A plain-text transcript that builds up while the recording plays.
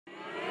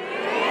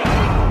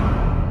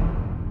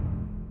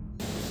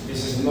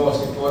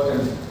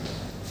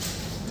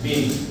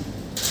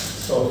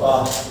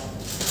far,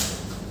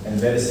 and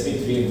very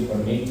sweet win for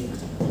me.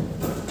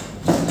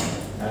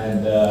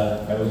 And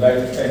I would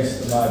like to thank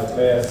to my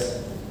players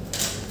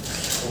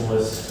who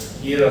was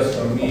heroes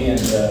for me,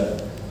 and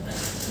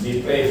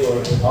they play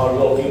for our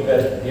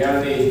goalkeeper.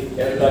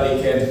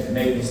 Everybody can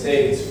make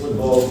mistakes, it's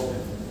football,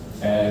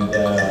 and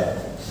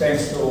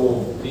thanks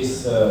to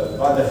these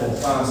wonderful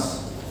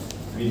fans.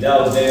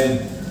 Without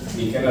them,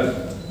 we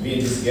cannot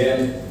win this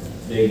game.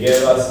 They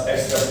gave us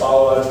extra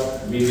power.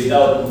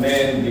 Without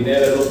men, we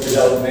never look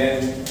without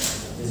men.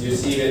 As you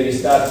see, when we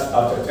start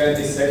after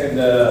 22nd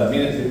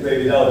minute, we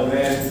play without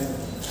men,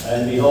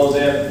 and we hold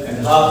them. And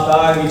half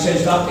time, we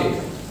change tactic.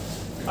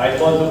 I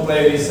want to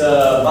play with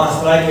one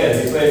striker.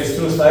 We play with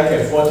two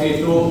strikers,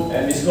 4-3-2,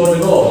 and we score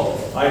the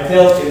goal. I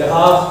tell in the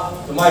half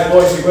to my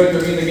boys, we're going to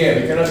win the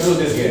game. We cannot lose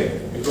this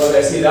game because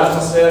I see the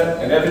atmosphere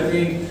and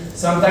everything.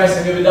 Sometimes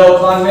when you're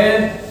without one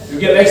man, you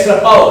get extra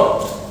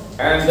power.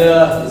 And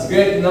it's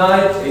great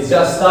night. It's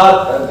just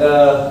start, and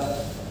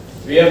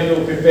we have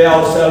to prepare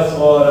ourselves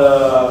for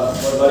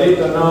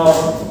Barito now.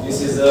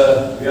 This is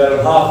we are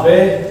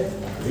halfway.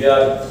 We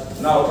are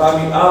now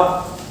coming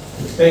up.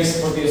 Thanks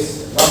for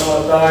this one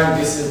more time.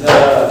 This is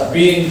the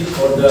win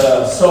for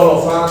the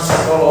Solo fans,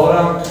 Solo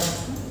orang,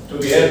 to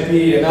be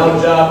happy. And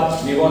our job,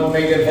 we want to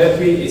make them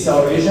happy. It's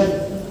our vision.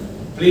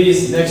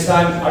 Please, next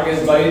time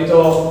against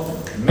Barito,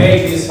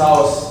 make this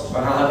house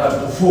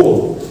Manahan to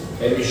full.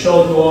 And we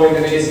show to all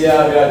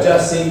Indonesia we are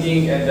just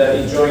singing and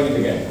enjoying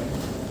the game.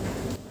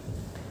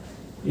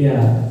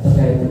 Ya,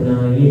 terkait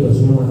kemenangan ini,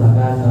 Coach Mil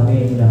mengatakan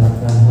kami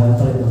mendapatkan hal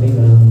paling penting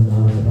dalam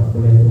sepak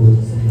bola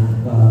itu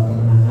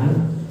kemenangan.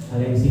 Hal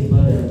yang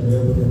simpel, dan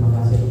beliau berterima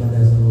kasih kepada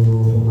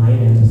seluruh pemain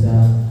yang bisa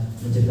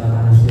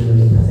menciptakan hasil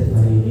dari Persis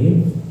hari ini.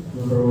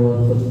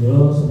 Menurut Coach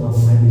Mil, semua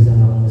pemain bisa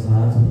melakukan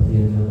kesalahan seperti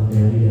yang dilakukan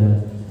Yali, dan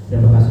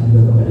terima kasih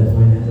juga kepada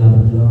pemain yang telah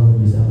berjuang untuk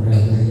bisa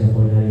meraih 3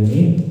 poin hari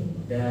ini.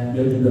 Dan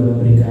beliau juga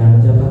memberikan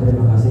ucapan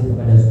terima kasih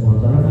kepada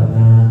supporter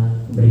karena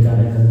memberikan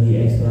energi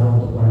ekstra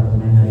untuk para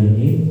pemain hari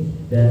ini.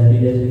 Dan tadi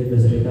dia sedikit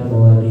bercerita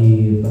bahwa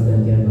di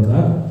pergantian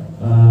babak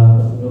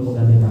belum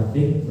mengganti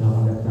taktik,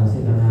 melakukan adaptasi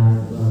karena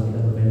kita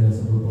berbeda dengan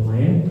sebelum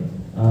pemain.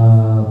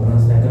 Peran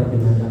striker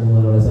dimainkan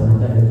oleh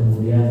Surakarta, dan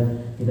kemudian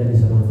kita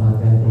bisa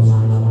manfaatkan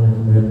kelemahan lawan yang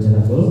kemudian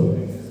mencetak gol.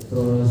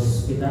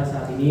 Terus kita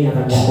saat ini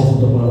akan fokus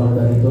untuk melawan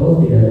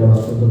Barito, tidak ada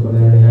waktu untuk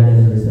berleha-leha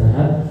dan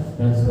beristirahat.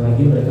 Dan sekali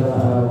lagi mereka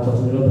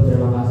Coach Milo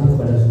berterima kasih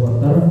kepada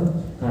supporter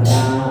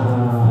karena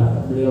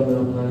beliau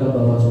menganggap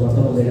bahwa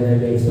supporter memberikan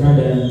energi ekstra,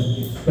 dan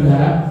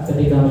berharap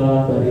ketika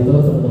melawan Barito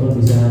teman-teman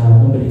bisa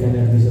memberikan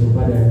energi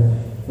serupa dan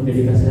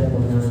mendedikasikan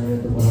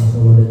kemenangan untuk orang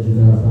Solo dan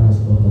juga para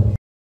supporter.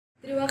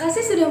 Terima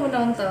kasih sudah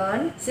menonton.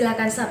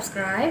 Silakan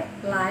subscribe,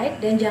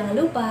 like, dan jangan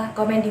lupa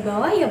komen di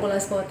bawah ya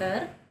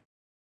Bolasporter.